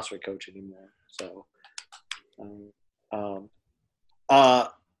even a CrossFit coach anymore. So, the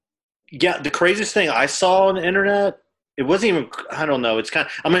craziest thing I saw on the internet, it wasn't even, I don't know.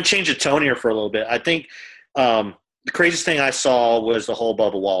 I'm going to change the tone here for a little bit. I think the craziest thing I saw was the whole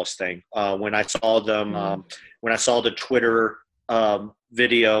Bubba Wallace thing. When I saw them, when I saw the Twitter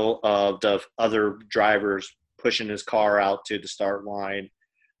video of the other drivers pushing his car out to the start line,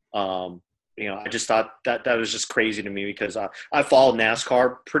 I just thought that was just crazy to me because I follow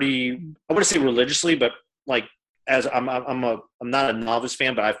NASCAR pretty, I wouldn't say religiously, but like as I'm not a novice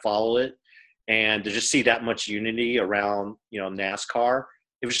fan, but I follow it, and to just see that much unity around NASCAR,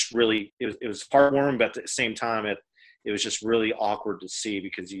 it was just really it was heartwarming, but at the same time it was just really awkward to see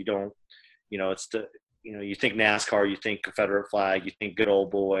because you don't it's you think NASCAR, you think Confederate flag, you think good old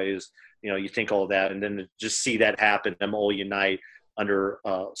boys, you think all that, and then to just see that happen, them all unite under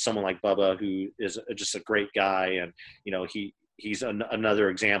someone like Bubba, who is just a great guy, and he's another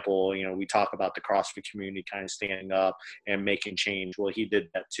example. We talk about the CrossFit community kind of standing up and making change. Well, he did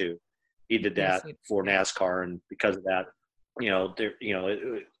that too. He did that for NASCAR, and because of that, he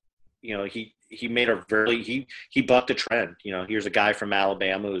made a he bucked the trend. Here's a guy from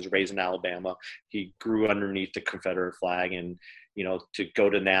Alabama who was raised in Alabama. He grew underneath the Confederate flag, and to go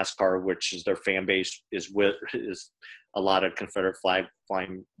to NASCAR, which is their fan base is a lot of Confederate flag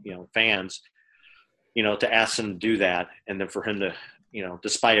flying fans. To ask him to do that, and then for him to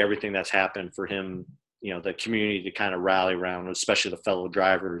despite everything that's happened, for him the community to kind of rally around, especially the fellow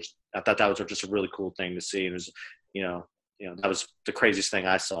drivers. I thought that was just a really cool thing to see. And it was that was the craziest thing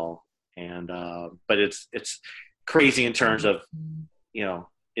I saw. And but it's crazy in terms of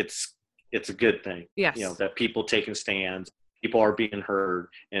it's a good thing. Yes. That people taking stands, people are being heard,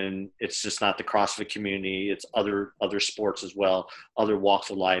 and it's just not the CrossFit community, it's other sports as well, other walks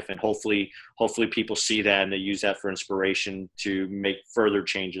of life, and hopefully people see that and they use that for inspiration to make further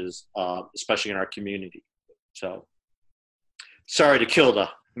changes, especially in our community. So sorry to kill the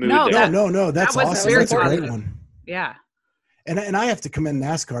mood. No, that's awesome. That's a great one. Yeah. And I have to commend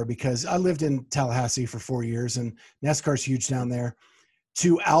NASCAR because I lived in Tallahassee for 4 years, and NASCAR's huge down there.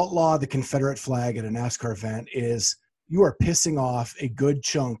 To outlaw the Confederate flag at a NASCAR event is you are pissing off a good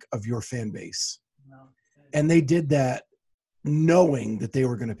chunk of your fan base. And they did that knowing that they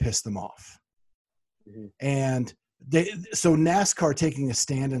were going to piss them off. Mm-hmm. And so NASCAR taking a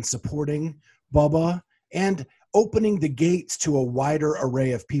stand and supporting Bubba and opening the gates to a wider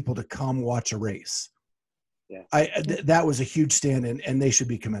array of people to come watch a race. Yeah. That was a huge stand, and they should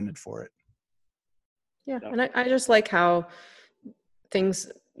be commended for it. Yeah. And I just like how things,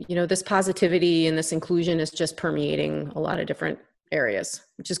 this positivity and this inclusion is just permeating a lot of different areas,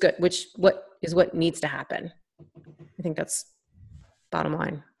 which is good, what needs to happen. I think that's bottom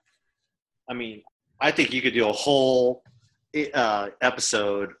line. I mean, I think you could do a whole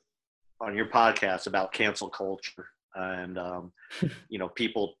episode on your podcast about cancel culture and,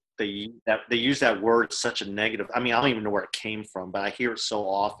 people, they use that word such a negative. I mean, I don't even know where it came from, but I hear it so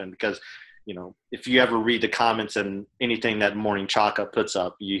often because, if you ever read the comments and anything that Morning Chalk Up puts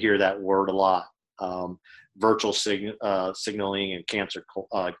up, you hear that word a lot. virtual signaling and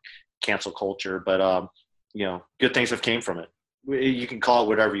cancel culture. But, good things have came from it. You can call it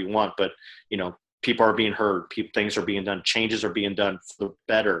whatever you want, but, people are being heard. Things are being done. Changes are being done for the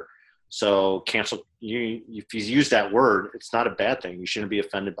better. So if you use that word, it's not a bad thing. You shouldn't be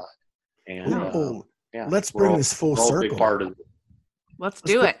offended by it. And let's bring this full circle. Big part of it. Let's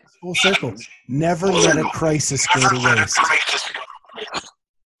do it. Full circle. Never let a crisis go to waste.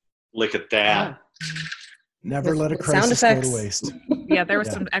 Look at that. Never let a crisis go to waste. Yeah, there was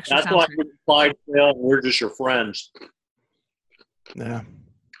some extra That's sound. why we're just your friends. Yeah.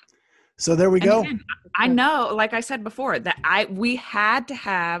 So there we go. Again, I know, like I said before, that we had to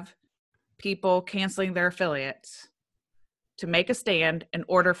have people canceling their affiliates to make a stand in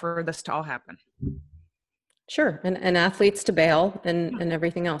order for this to all happen. Sure. And athletes to bail and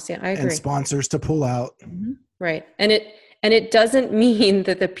everything else. Yeah, I agree. And sponsors to pull out. Mm-hmm. Right. And it doesn't mean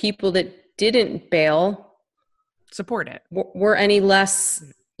that the people that didn't bail support it were any less,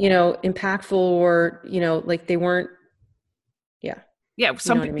 impactful or, like they weren't. Yeah.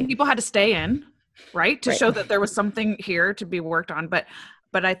 Some people had to stay in, right. To show that there was something here to be worked on. But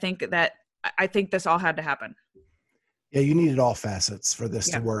I think this all had to happen. Yeah. You needed all facets for this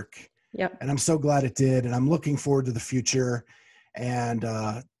to work. Yep. And I'm so glad it did. And I'm looking forward to the future. And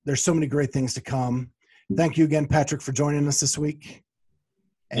there's so many great things to come. Thank you again, Patrick, for joining us this week.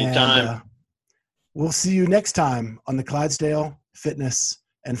 Anytime. And we'll see you next time on the Clydesdale Fitness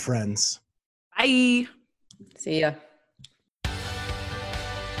and Friends. Bye. See ya.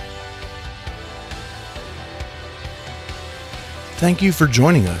 Thank you for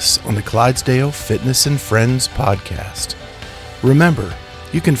joining us on the Clydesdale Fitness and Friends podcast. Remember,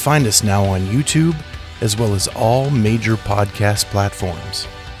 you can find us now on YouTube as well as all major podcast platforms.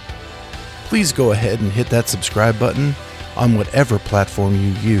 Please go ahead and hit that subscribe button on whatever platform you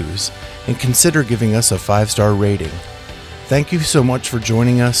use and consider giving us a 5-star rating. Thank you so much for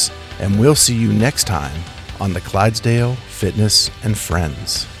joining us, and we'll see you next time on the Clydesdale Fitness and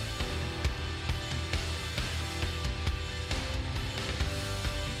Friends.